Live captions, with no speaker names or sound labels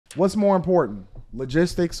What's more important,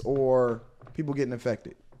 logistics or people getting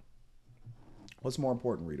infected? What's more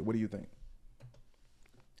important, Rita? What do you think?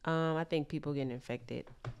 I think people getting infected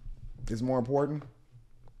is more important.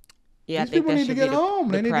 Yeah, These I think people that need to get home.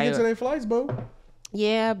 They need to get to their flights, boo.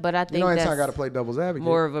 Yeah, but I think that's got to play devil's advocate.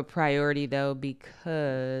 More of a priority though,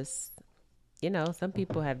 because some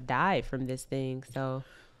people have died from this thing. So,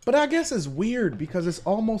 but I guess it's weird because it's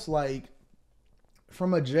almost like,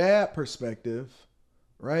 from a jab perspective,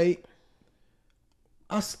 right?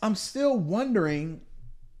 I'm still wondering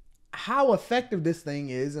how effective this thing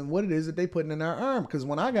is and what it is that they putting in their arm. Because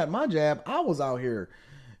when I got my jab, I was out here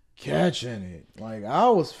catching it. Like, I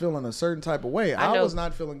was feeling a certain type of way. I was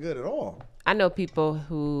not feeling good at all. I know people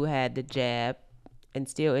who had the jab and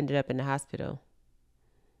still ended up in the hospital.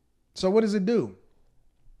 So what does it do?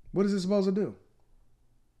 What is it supposed to do?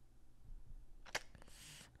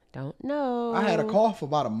 Don't know. I had a cough for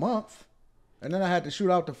about a month, and then I had to shoot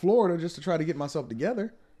out to Florida just to try to get myself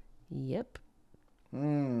together. Yep.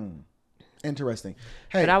 Interesting.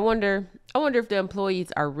 Hey, but I wonder if the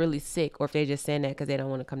employees are really sick or if they're just saying that because they don't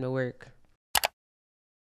want to come to work.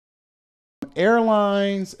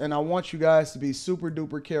 Airlines, and I want you guys to be super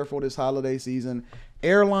duper careful this holiday season.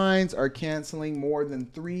 Airlines are canceling more than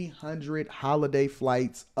 300 holiday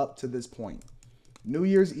flights up to this point. New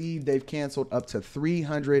Year's Eve, they've canceled up to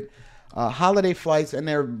 300 holiday flights, and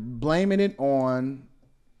they're blaming it on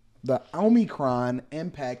the Omicron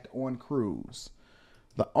impact on crews.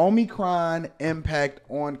 The Omicron impact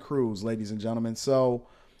on crews, ladies and gentlemen. So,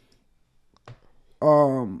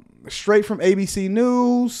 straight from ABC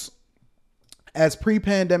News, as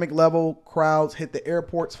pre-pandemic level crowds hit the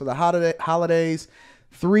airports for the holidays,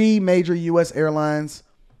 3 major U.S. airlines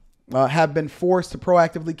have been forced to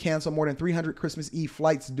proactively cancel more than 300 Christmas Eve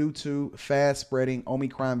flights due to fast-spreading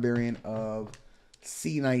Omicron variant of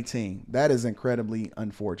C-19. That is incredibly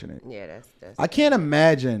unfortunate. Yeah, that's I can't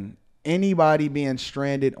imagine anybody being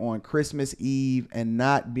stranded on Christmas Eve and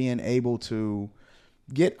not being able to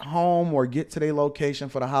get home or get to their location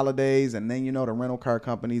for the holidays. And then, the rental car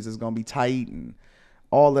companies is going to be tight and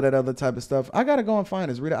all of that other type of stuff. I got to go and find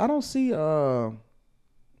this, Rita. I don't see it.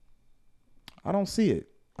 I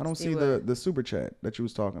don't see the super chat that you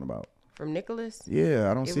was talking about. From Nicholas? Yeah,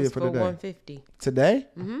 I don't see it for today. $150. Today?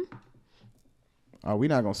 Mm-hmm. Oh, we're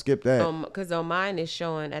not going to skip that. Because on mine it's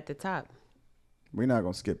showing at the top. We're not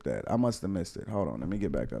going to skip that. I must have missed it. Hold on. Let me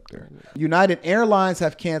get back up there. United Airlines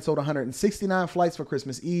have canceled 169 flights for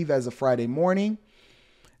Christmas Eve as of Friday morning.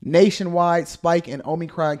 Nationwide spike in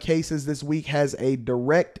Omicron cases this week has a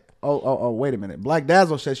direct... Oh, wait a minute. Black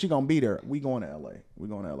Dazzle says she's going to be there. We going to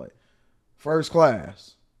LA. First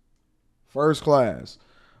class.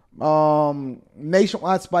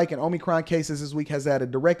 Nationwide spike in Omicron cases this week has had a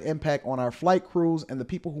direct impact on our flight crews and the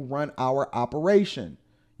people who run our operation,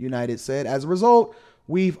 United said. As a result,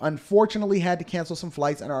 we've unfortunately had to cancel some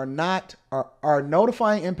flights and are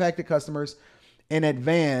notifying impacted customers in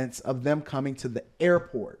advance of them coming to the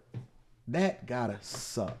airport. That gotta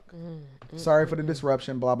suck. Sorry for the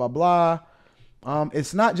disruption, blah, blah, blah.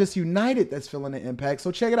 It's not just United that's feeling the impact.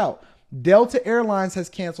 So check it out. Delta Airlines has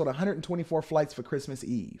canceled 124 flights for Christmas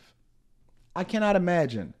Eve. I cannot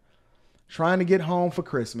imagine trying to get home for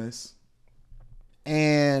Christmas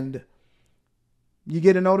and you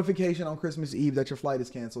get a notification on Christmas Eve that your flight is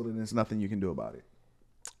canceled and there's nothing you can do about it.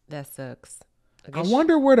 That sucks. I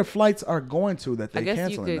wonder where the flights are going to that they're canceling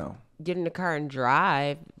now. I guess you could get in the car and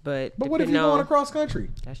drive, but what if you're going across country?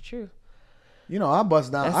 That's true. I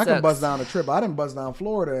bust down. I can bust down a trip. I didn't bust down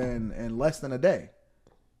Florida in less than a day.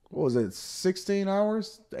 What was it? 16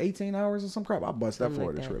 hours, 18 hours or some crap. I bust that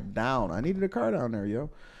Florida trip down. I needed a car down there, yo.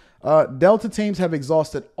 Delta teams have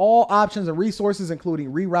exhausted all options and resources,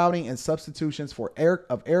 including rerouting and substitutions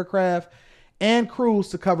of aircraft and crews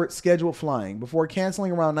to cover scheduled flying. Before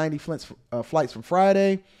canceling around 90 flights from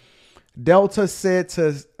Friday, Delta said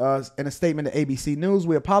in a statement to ABC News,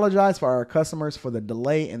 "We apologize for our customers for the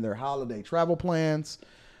delay in their holiday travel plans.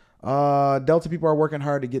 Delta people are working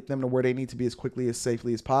hard to get them to where they need to be as quickly as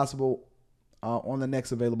safely as possible on the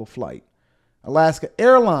next available flight." Alaska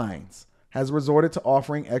Airlines has resorted to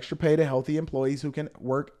offering extra pay to healthy employees who can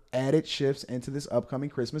work added shifts into this upcoming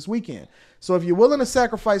Christmas weekend. So if you're willing to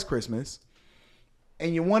sacrifice Christmas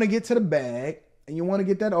and you want to get to the bag and you want to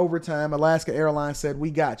get that overtime, Alaska Airlines said,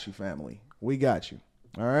 "We got you, family. We got you."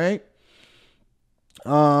 All right.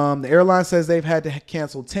 The airline says they've had to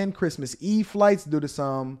cancel 10 Christmas Eve flights due to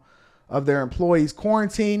some of their employees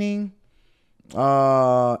quarantining.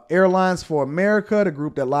 Airlines for America, the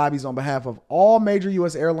group that lobbies on behalf of all major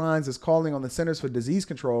U.S. airlines, is calling on the Centers for Disease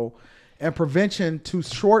Control and prevention to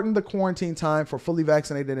shorten the quarantine time for fully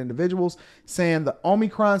vaccinated individuals, saying the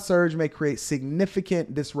Omicron surge may create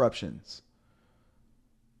significant disruptions.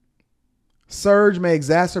 Surge may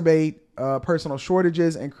exacerbate personal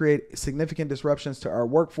shortages and create significant disruptions to our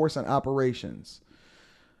workforce and operations.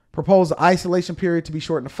 Proposed isolation period to be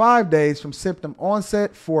shortened to 5 days from symptom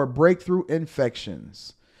onset for breakthrough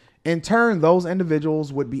infections. In turn, those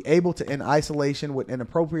individuals would be able to end isolation with an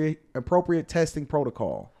appropriate testing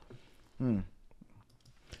protocol.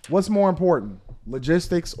 What's more important,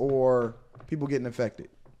 logistics or people getting infected?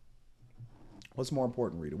 What's more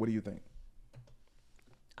important, Rita? What do you think?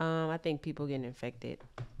 I think people getting infected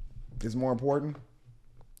is more important.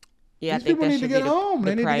 Yeah, These people need to get home.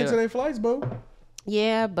 They need to get to their flights, boo.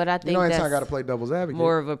 Yeah, but I think that's got to play devil's advocate.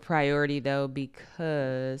 More of a priority though,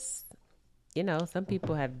 because some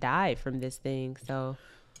people have died from this thing. So,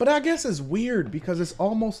 but I guess it's weird because it's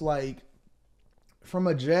almost like, from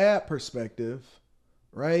a jab perspective,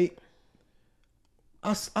 right?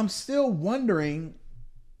 I'm still wondering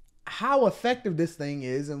how effective this thing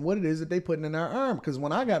is and what it is that they putting in our arm. Because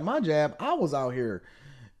when I got my jab, I was out here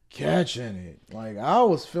catching it. Like, I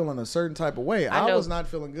was feeling a certain type of way. I was not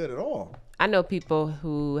feeling good at all. I know people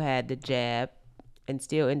who had the jab and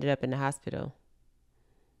still ended up in the hospital.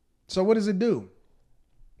 So what does it do?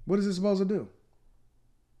 What is it supposed to do?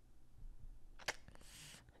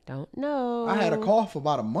 Don't know. I had a cough for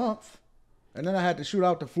about a month, and then I had to shoot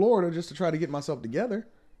out to Florida just to try to get myself together.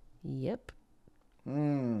 Yep.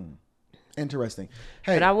 Interesting.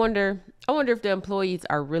 Hey, but I wonder if the employees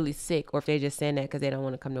are really sick or if they're just saying that because they don't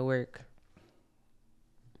want to come to work.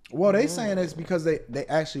 Well, they saying it's because they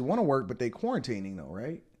actually want to work, but they quarantining though,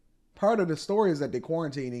 right? Part of the story is that they're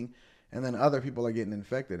quarantining, and then other people are getting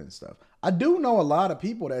infected and stuff. I do know a lot of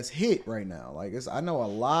people that's hit right now. Like, I know a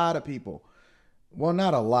lot of people. Well,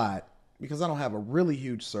 not a lot, because I don't have a really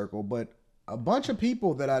huge circle, but a bunch of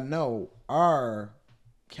people that I know are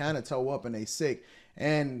kind of toe up and they sick.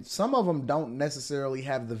 And some of them don't necessarily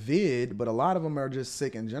have the vid, but a lot of them are just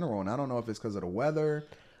sick in general. And I don't know if it's because of the weather.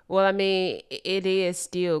 Well, I mean, it is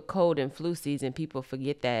still cold and flu season. People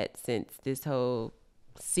forget that since this whole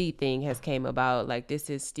C thing has came about. Like, this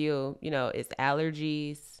is still, it's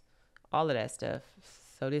allergies, all of that stuff.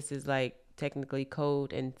 So this is like technically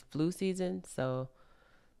cold and flu season. So,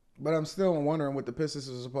 but I'm still wondering what the Pistons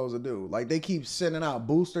are supposed to do. Like, they keep sending out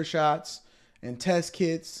booster shots and test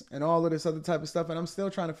kits and all of this other type of stuff, and I'm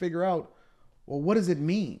still trying to figure out, well, what does it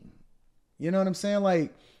mean? You know what I'm saying?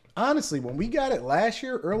 Like, honestly, when we got it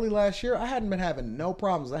early last year, I hadn't been having no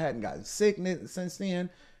problems. I hadn't gotten sick since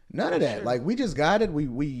then. None of that. Sure. Like, we just got it.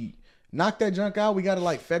 We knocked that junk out. We got it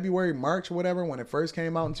like February, March, or whatever, when it first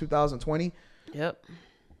came out in 2020. Yep.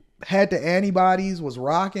 Had the antibodies, was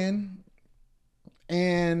rocking.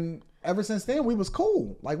 And ever since then, we was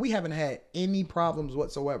cool. Like, we haven't had any problems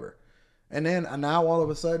whatsoever. And then now all of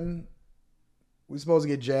a sudden, we're supposed to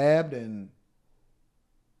get jabbed and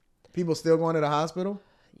people still going to the hospital?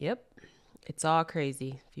 Yep. It's all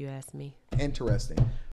crazy, if you ask me. Interesting.